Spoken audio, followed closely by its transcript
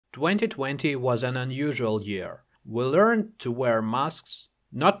2020 was an unusual year. We learned to wear masks,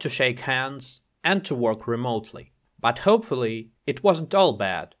 not to shake hands, and to work remotely. But hopefully, it wasn't all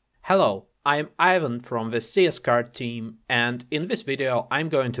bad. Hello, I'm Ivan from the CS Card team, and in this video I'm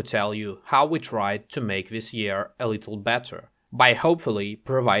going to tell you how we tried to make this year a little better, by hopefully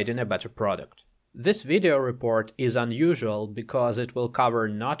providing a better product. This video report is unusual because it will cover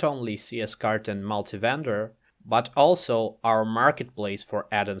not only CS Card and multi-vendor, but also our marketplace for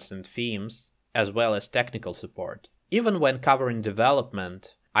add-ons and themes, as well as technical support. Even when covering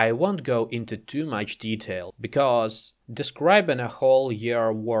development, I won't go into too much detail, because describing a whole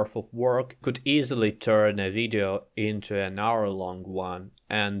year worth of work could easily turn a video into an hour-long one,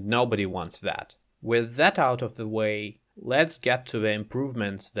 and nobody wants that. With that out of the way, let's get to the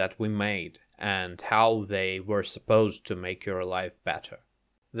improvements that we made and how they were supposed to make your life better.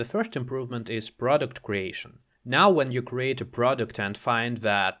 The first improvement is product creation. Now when you create a product and find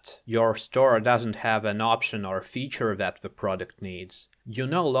that your store doesn't have an option or feature that the product needs, you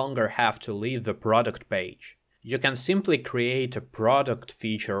no longer have to leave the product page. You can simply create a product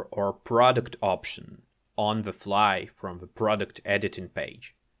feature or product option on the fly from the product editing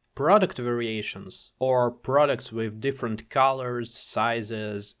page. Product variations, or products with different colors,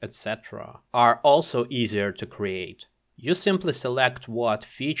 sizes, etc., are also easier to create. You simply select what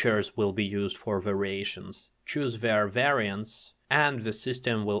features will be used for variations, choose their variants, and the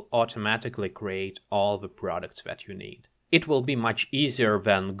system will automatically create all the products that you need. It will be much easier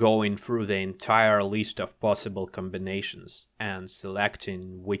than going through the entire list of possible combinations and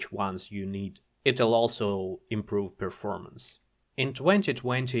selecting which ones you need. It'll also improve performance. In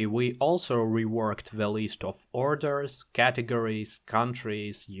 2020, we also reworked the list of orders, categories,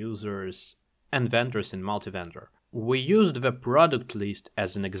 countries, users, and vendors in multi-vendor. We used the product list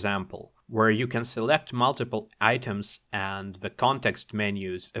as an example, where you can select multiple items and the context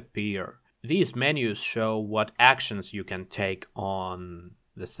menus appear. These menus show what actions you can take on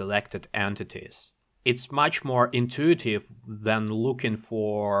the selected entities. It's much more intuitive than looking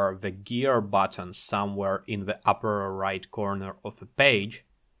for the gear button somewhere in the upper right corner of a page,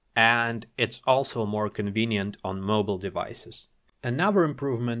 and it's also more convenient on mobile devices. Another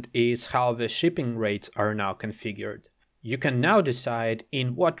improvement is how the shipping rates are now configured. You can now decide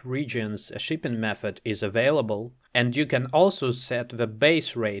in what regions a shipping method is available, and you can also set the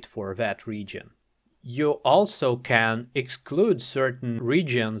base rate for that region. You also can exclude certain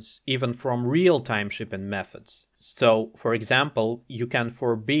regions even from real-time shipping methods. So, for example, you can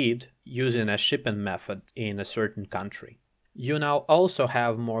forbid using a shipping method in a certain country. You now also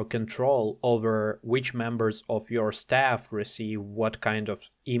have more control over which members of your staff receive what kind of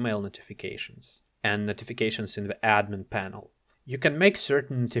email notifications and notifications in the admin panel. You can make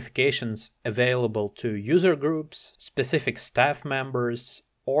certain notifications available to user groups, specific staff members,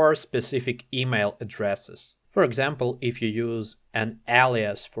 or specific email addresses. For example, if you use an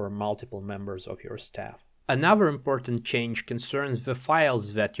alias for multiple members of your staff. Another important change concerns the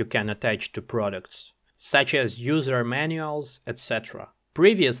files that you can attach to products, such as user manuals, etc.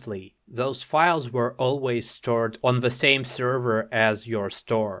 Previously, those files were always stored on the same server as your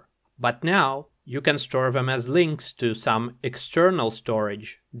store, but now you can store them as links to some external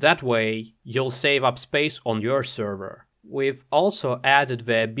storage. That way, you'll save up space on your server. We've also added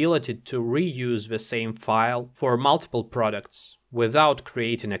the ability to reuse the same file for multiple products without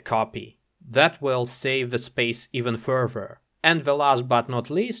creating a copy. That will save the space even further. And the last but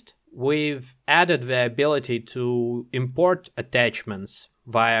not least, we've added the ability to import attachments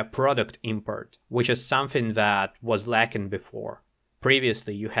via product import, which is something that was lacking before.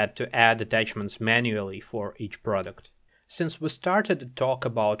 Previously, you had to add attachments manually for each product. Since we started to talk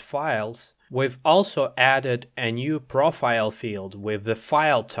about files, we've also added a new profile field with the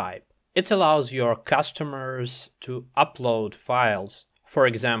file type. It allows your customers to upload files, for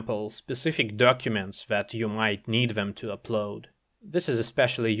example, specific documents that you might need them to upload. This is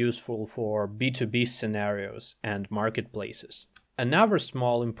especially useful for B2B scenarios and marketplaces. Another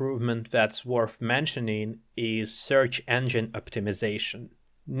small improvement that's worth mentioning is search engine optimization.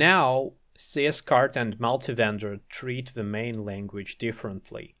 Now, CS Card and multi-vendor treat the main language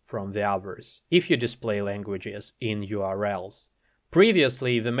differently from the others if you display languages in URLs.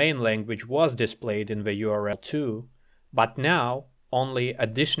 Previously, the main language was displayed in the URL too, but now only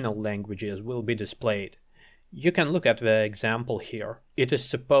additional languages will be displayed. You can look at the example here. It is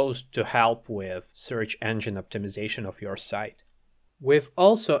supposed to help with search engine optimization of your site. We've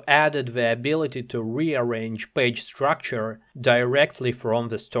also added the ability to rearrange page structure directly from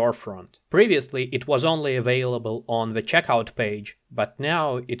the storefront. Previously, it was only available on the checkout page, but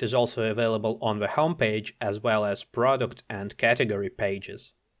now it is also available on the home page as well as product and category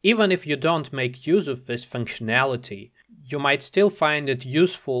pages. Even if you don't make use of this functionality, you might still find it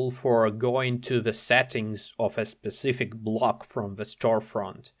useful for going to the settings of a specific block from the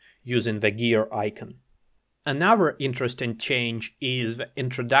storefront using the gear icon. Another interesting change is the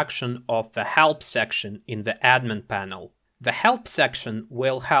introduction of the Help section in the admin panel. The Help section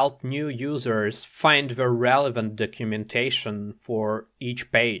will help new users find the relevant documentation for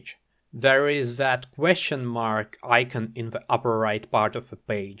each page. There is that question mark icon in the upper right part of the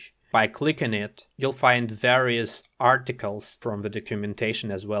page. By clicking it, you'll find various articles from the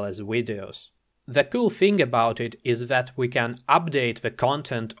documentation as well as videos. The cool thing about it is that we can update the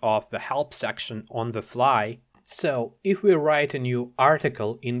content of the Help section on the fly, so if we write a new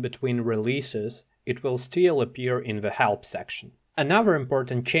article in between releases, it will still appear in the Help section. Another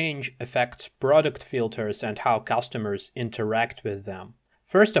important change affects product filters and how customers interact with them.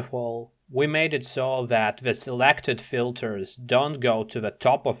 First of all, we made it so that the selected filters don't go to the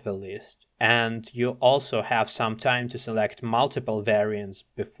top of the list, and you also have some time to select multiple variants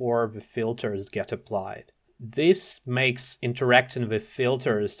before the filters get applied. This makes interacting with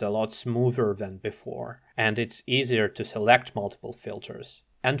filters a lot smoother than before, and it's easier to select multiple filters.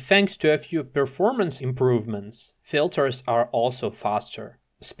 And thanks to a few performance improvements, filters are also faster.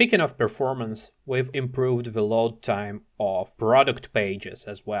 Speaking of performance, we've improved the load time of product pages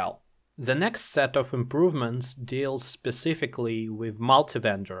as well. The next set of improvements deals specifically with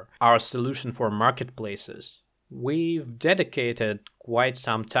multi-vendor, our solution for marketplaces. We've dedicated quite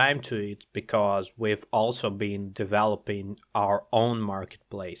some time to it because we've also been developing our own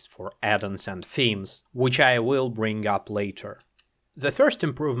marketplace for add-ons and themes, which I will bring up later. The first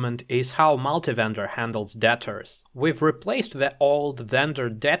improvement is how multi-vendor handles debtors. We've replaced the old vendor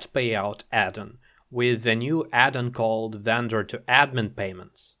debt payout add-on with the new add-on called vendor to admin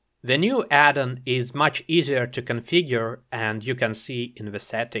payments. The new add-on is much easier to configure, and you can see in the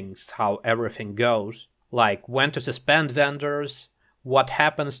settings how everything goes, like when to suspend vendors, what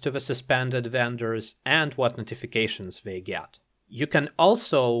happens to the suspended vendors, and what notifications they get. You can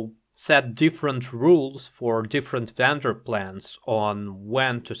also set different rules for different vendor plans on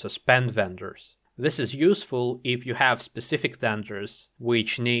when to suspend vendors. This is useful if you have specific vendors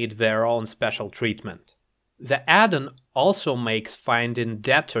which need their own special treatment. The add-on also makes finding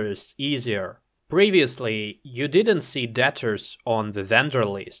debtors easier. Previously, you didn't see debtors on the vendor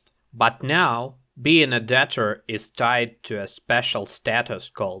list, but now being a debtor is tied to a special status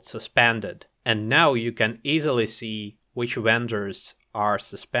called suspended, and now you can easily see which vendors are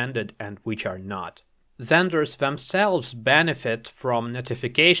suspended and which are not. Vendors themselves benefit from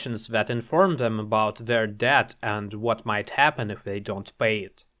notifications that inform them about their debt and what might happen if they don't pay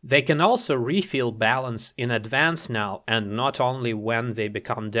it. They can also refill balance in advance now and not only when they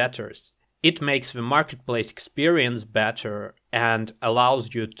become debtors. It makes the marketplace experience better and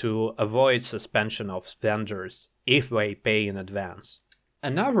allows you to avoid suspension of vendors if they pay in advance.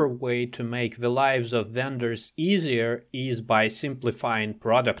 Another way to make the lives of vendors easier is by simplifying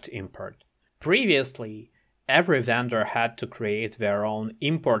product import. Previously, every vendor had to create their own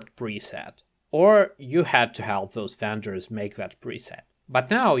import preset, or you had to help those vendors make that preset.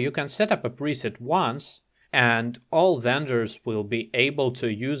 But now you can set up a preset once, and all vendors will be able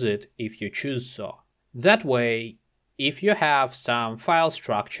to use it if you choose so. That way, if you have some file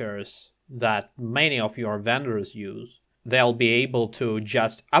structures that many of your vendors use, they'll be able to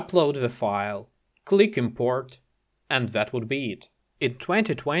just upload the file, click import, and that would be it. In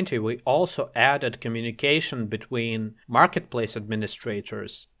 2020, we also added communication between marketplace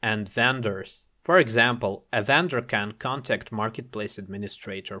administrators and vendors. For example, a vendor can contact marketplace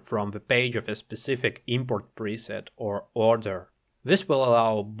administrator from the page of a specific import preset or order. This will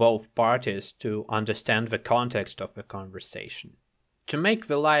allow both parties to understand the context of the conversation. To make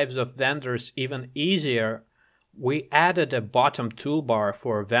the lives of vendors even easier, we added a bottom toolbar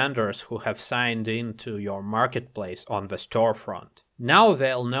for vendors who have signed into your marketplace on the storefront. Now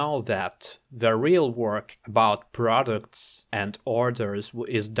they'll know that the real work about products and orders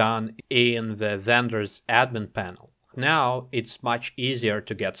is done in the vendor's admin panel. Now it's much easier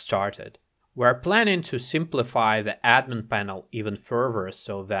to get started. We're planning to simplify the admin panel even further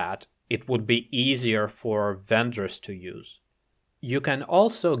so that it would be easier for vendors to use. You can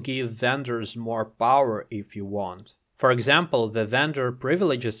also give vendors more power if you want. For example, the Vendor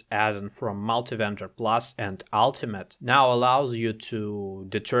Privileges add-on from Multi-Vendor Plus and Ultimate now allows you to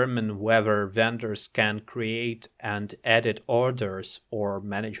determine whether vendors can create and edit orders or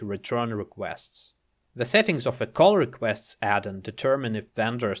manage return requests. The settings of a Call Requests add-on determine if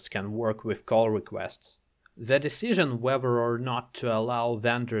vendors can work with call requests. The decision whether or not to allow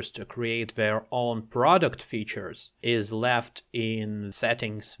vendors to create their own product features is left in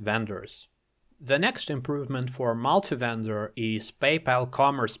Settings Vendors. The next improvement for multi-vendor is PayPal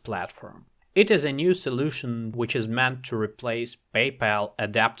Commerce Platform. It is a new solution which is meant to replace PayPal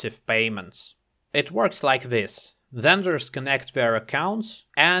Adaptive Payments. It works like this. Vendors connect their accounts,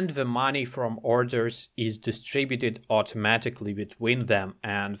 and the money from orders is distributed automatically between them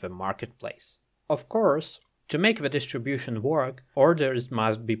and the marketplace. Of course, to make the distribution work, orders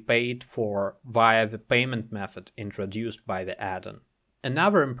must be paid for via the payment method introduced by the add-on.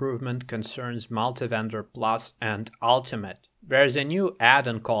 Another improvement concerns Multi-Vendor Plus and Ultimate. There's a new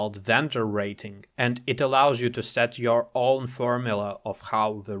add-on called Vendor Rating, and it allows you to set your own formula of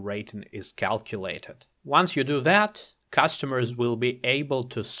how the rating is calculated. Once you do that, customers will be able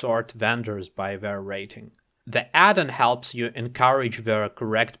to sort vendors by their rating. The add-on helps you encourage the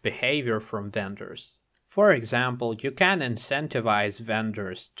correct behavior from vendors. For example, you can incentivize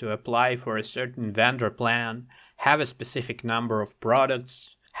vendors to apply for a certain vendor plan, have a specific number of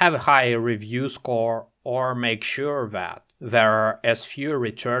products, have a higher review score, or make sure that there are as few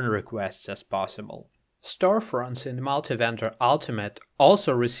return requests as possible. Storefronts in Multi-Vendor Ultimate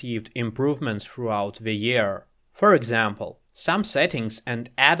also received improvements throughout the year. For example, some settings and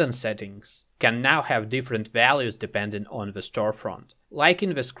add-on settings can now have different values depending on the storefront, like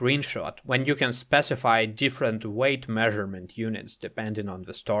in the screenshot, when you can specify different weight measurement units depending on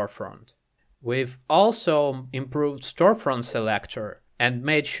the storefront. We've also improved Storefront Selector and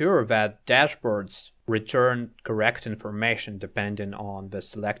made sure that dashboards return correct information depending on the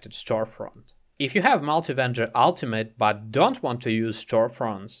selected storefront. If you have Multi-Vendor Ultimate but don't want to use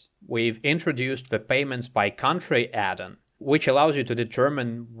storefronts, we've introduced the Payments by Country add-on, which allows you to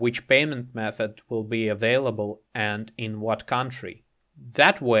determine which payment method will be available and in what country.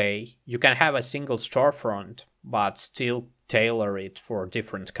 That way, you can have a single storefront but still tailor it for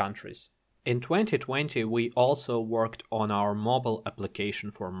different countries. In 2020, we also worked on our mobile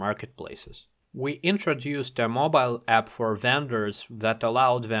application for marketplaces. We introduced a mobile app for vendors that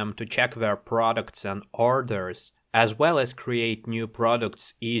allowed them to check their products and orders, as well as create new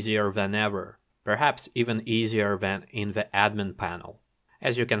products easier than ever, perhaps even easier than in the admin panel.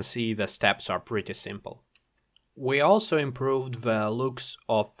 As you can see, the steps are pretty simple. We also improved the looks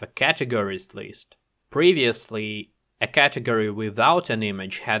of the categories list. Previously, a category without an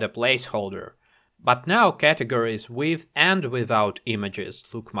image had a placeholder, but now categories with and without images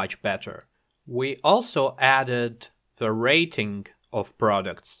look much better. We also added the rating of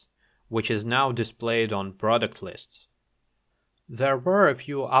products, which is now displayed on product lists. There were a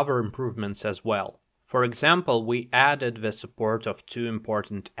few other improvements as well. For example, we added the support of two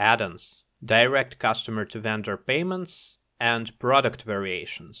important add-ons: direct customer-to-vendor payments and product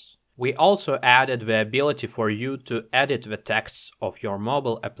variations. We also added the ability for you to edit the texts of your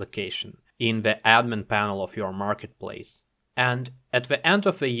mobile application in the admin panel of your marketplace. And at the end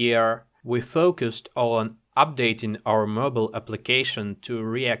of the year, we focused on updating our mobile application to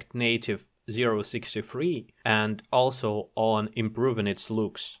React Native 0.63 and also on improving its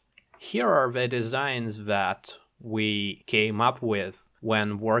looks. Here are the designs that we came up with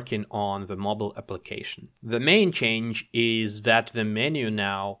when working on the mobile application. The main change is that the menu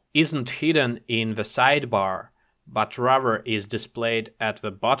now isn't hidden in the sidebar, but rather is displayed at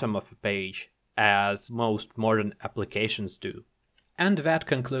the bottom of the page, as most modern applications do. And that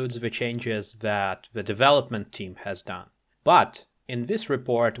concludes the changes that the development team has done. But in this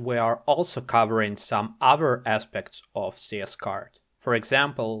report, we are also covering some other aspects of CS Cart. For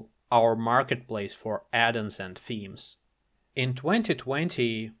example, our marketplace for add-ons and themes. In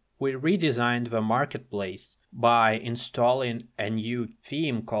 2020, we redesigned the marketplace by installing a new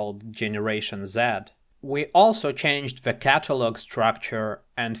theme called Generation Z. We also changed the catalog structure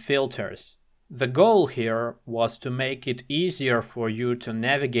and filters. The goal here was to make it easier for you to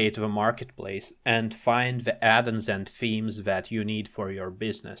navigate the marketplace and find the add-ons and themes that you need for your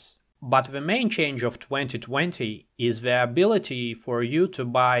business. But the main change of 2020 is the ability for you to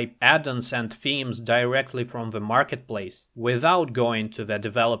buy add-ons and themes directly from the marketplace without going to the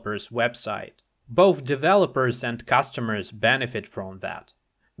developer's website. Both developers and customers benefit from that.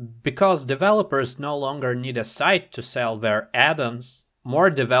 Because developers no longer need a site to sell their add-ons,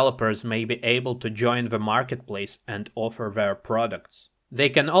 more developers may be able to join the marketplace and offer their products. They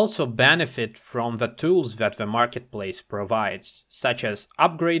can also benefit from the tools that the marketplace provides, such as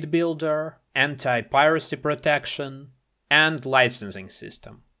Upgrade Builder, anti-piracy protection, and licensing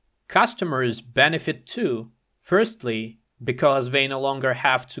system. Customers benefit too, firstly, because they no longer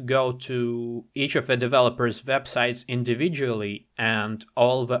have to go to each of the developers' websites individually and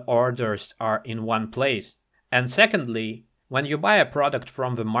all the orders are in one place. And secondly, when you buy a product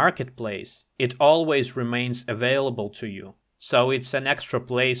from the marketplace, it always remains available to you. So it's an extra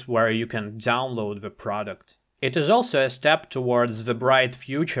place where you can download the product. It is also a step towards the bright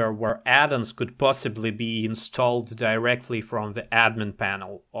future where add-ons could possibly be installed directly from the admin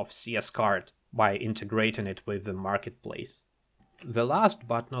panel of CS-Cart by integrating it with the marketplace. The last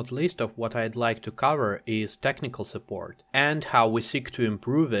but not least of what I'd like to cover is technical support and how we seek to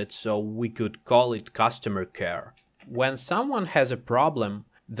improve it so we could call it customer care. When someone has a problem,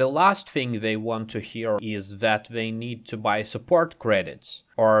 the last thing they want to hear is that they need to buy support credits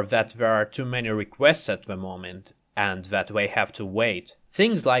or that there are too many requests at the moment and that they have to wait.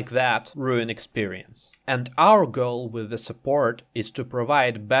 Things like that ruin experience. And our goal with the support is to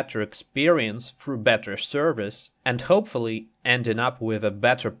provide better experience through better service and hopefully ending up with a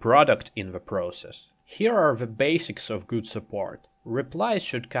better product in the process. Here are the basics of good support. Replies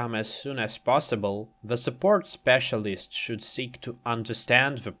should come as soon as possible. The support specialist should seek to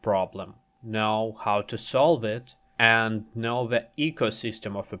understand the problem, know how to solve it, and know the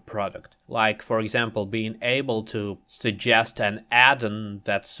ecosystem of a product. Like, for example, being able to suggest an add-on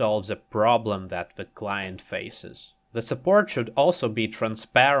that solves a problem that the client faces. The support should also be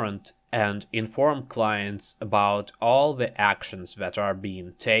transparent and inform clients about all the actions that are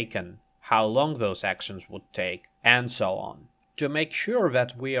being taken, how long those actions would take, and so on. To make sure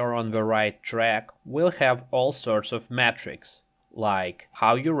that we are on the right track, we'll have all sorts of metrics, like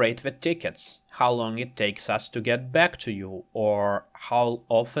how you rate the tickets, how long it takes us to get back to you, or how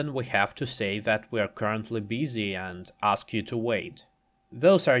often we have to say that we are currently busy and ask you to wait.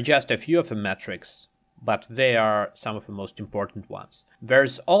 Those are just a few of the metrics, but they are some of the most important ones.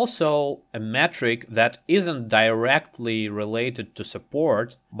 There's also a metric that isn't directly related to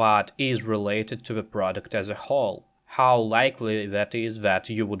support, but is related to the product as a whole. How likely that is that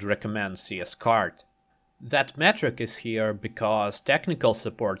you would recommend CS-Cart. That metric is here because technical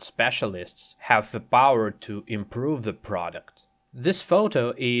support specialists have the power to improve the product. This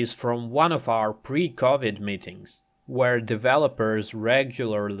photo is from one of our pre-COVID meetings, where developers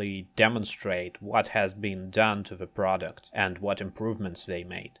regularly demonstrate what has been done to the product and what improvements they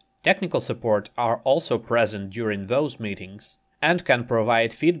made. Technical support are also present during those meetings and can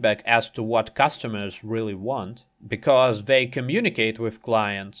provide feedback as to what customers really want, because they communicate with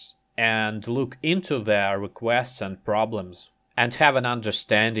clients and look into their requests and problems and have an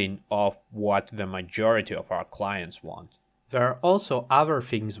understanding of what the majority of our clients want. There are also other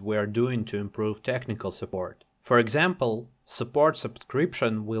things we're doing to improve technical support. For example, support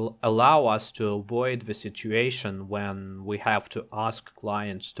subscription will allow us to avoid the situation when we have to ask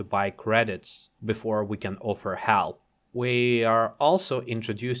clients to buy credits before we can offer help. We are also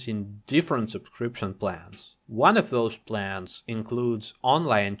introducing different subscription plans. One of those plans includes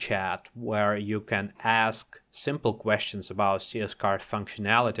online chat, where you can ask simple questions about CS-Cart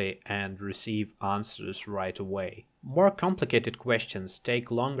functionality and receive answers right away. More complicated questions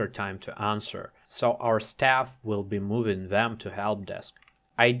take longer time to answer, so our staff will be moving them to help desk.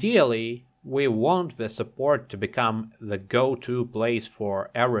 Ideally, we want the support to become the go-to place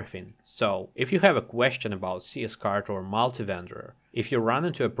for everything. So, if you have a question about CS-Cart or multi-vendor, if you run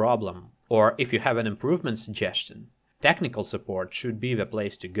into a problem, or if you have an improvement suggestion, technical support should be the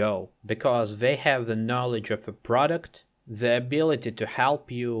place to go, because they have the knowledge of a product, the ability to help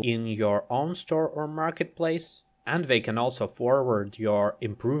you in your own store or marketplace, and they can also forward your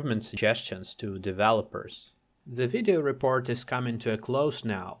improvement suggestions to developers. The video report is coming to a close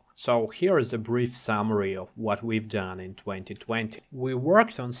now, so here is a brief summary of what we've done in 2020. We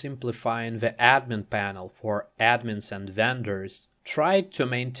worked on simplifying the admin panel for admins and vendors, tried to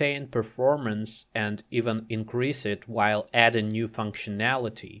maintain performance and even increase it while adding new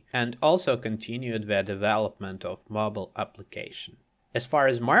functionality, and also continued the development of mobile application. As far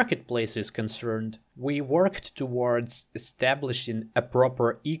as marketplace is concerned, we worked towards establishing a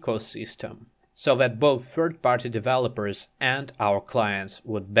proper ecosystem, so that both third-party developers and our clients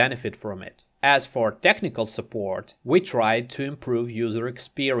would benefit from it. As for technical support, we tried to improve user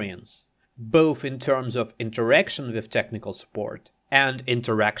experience, both in terms of interaction with technical support and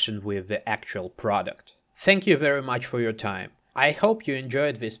interaction with the actual product. Thank you very much for your time. I hope you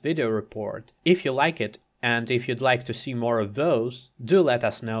enjoyed this video report. If you like it, and if you'd like to see more of those, do let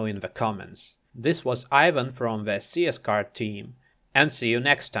us know in the comments. This was Ivan from the CS-Cart team, and see you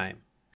next time.